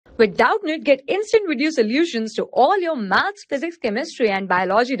With Doubtnut, get instant video solutions to all your maths, physics, chemistry, and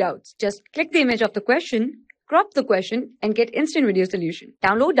biology doubts. Just click the image of the question, crop the question, and get instant video solution.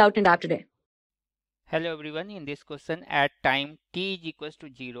 Download Doubtnut app today. Hello everyone, in this question at time t is equals to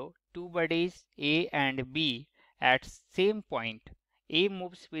 0, two bodies A and B at same point. A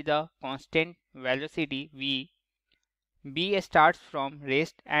moves with a constant velocity v. B starts from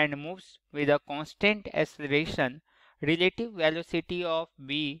rest and moves with a constant acceleration. Relative velocity of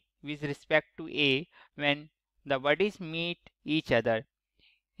B with respect to A when the bodies meet each other.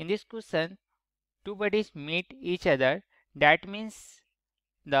 In this question, two bodies meet each other. That means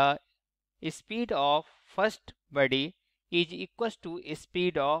the speed of first body is equals to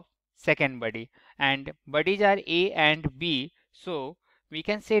speed of second body, and bodies are A and B, so we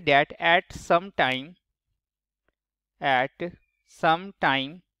can say that at some time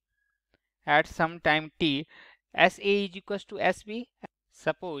t, SA is equals to SB.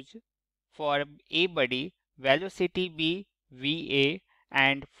 Suppose for A body velocity be VA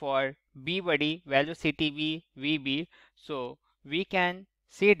and for B body velocity be VB, so we can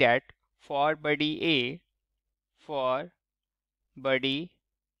say that for body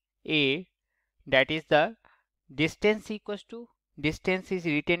A, that is the distance is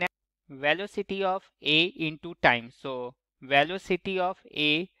written as velocity of A into time. So velocity of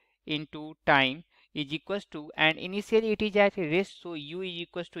A into time is equals to, and initially it is at rest, so u is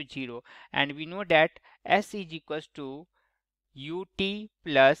equals to 0, and we know that s is equals to ut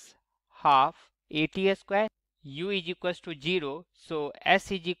plus half at square. U is equals to 0, so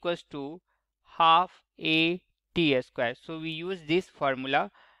s is equals to half a t square. So we use this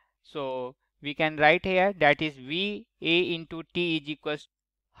formula, so we can write here that is v a into t is equals to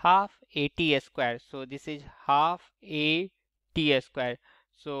half a t square. So this is half a t square.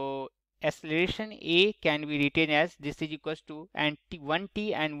 So acceleration a can be written as this is equals to, and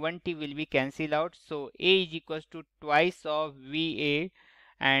 1t and 1t will be cancelled out, so a is equals to twice of va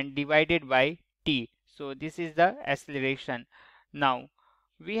and divided by t. So this is the acceleration. Now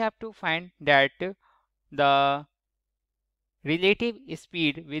we have to find that the relative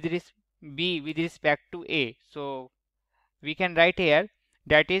speed with b with respect to a. So we can write here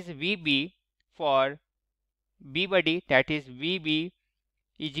that is vb for b body, that is vb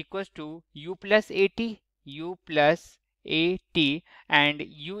is equals to u plus at, and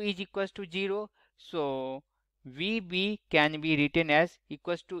u is equals to 0, so vb can be written as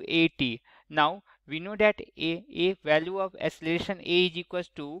equals to at. Now we know that a value of acceleration a is equals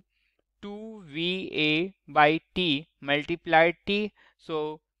to 2va by t multiplied t,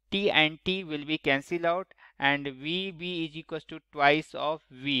 so t and t will be cancelled out, and vb is equals to twice of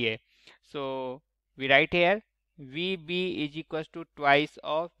va. So we write here vb is equals to twice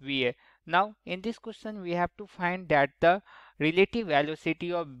of va. Now in this question we have to find that the relative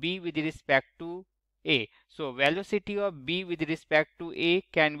velocity of b with respect to a. So velocity of b with respect to a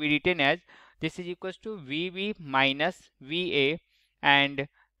can be written as this is equals to vb minus va, and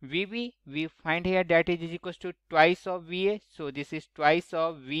vb we find here that it is equals to twice of va, so this is twice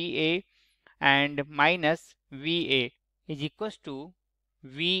of va, and minus va is equals to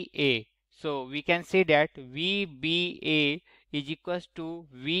va. So we can say that vba is equals to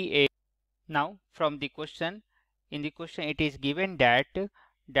va. Now from the question, in the question it is given that the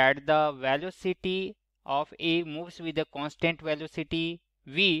velocity of a moves with the constant velocity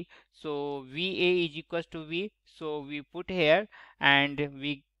v, so va is equals to v, so we put here, and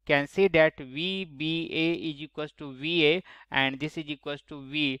we can say that vba is equals to va, and this is equals to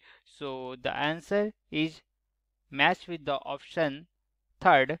v. So the answer is matched with the option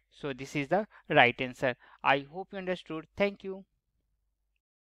third, so this is the right answer. I hope you understood. Thank you.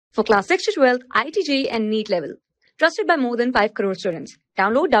 For class 6 to 12, IIT JEE and NEET level. Trusted by more than 5 crore students.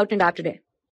 Download Doubtnut app today.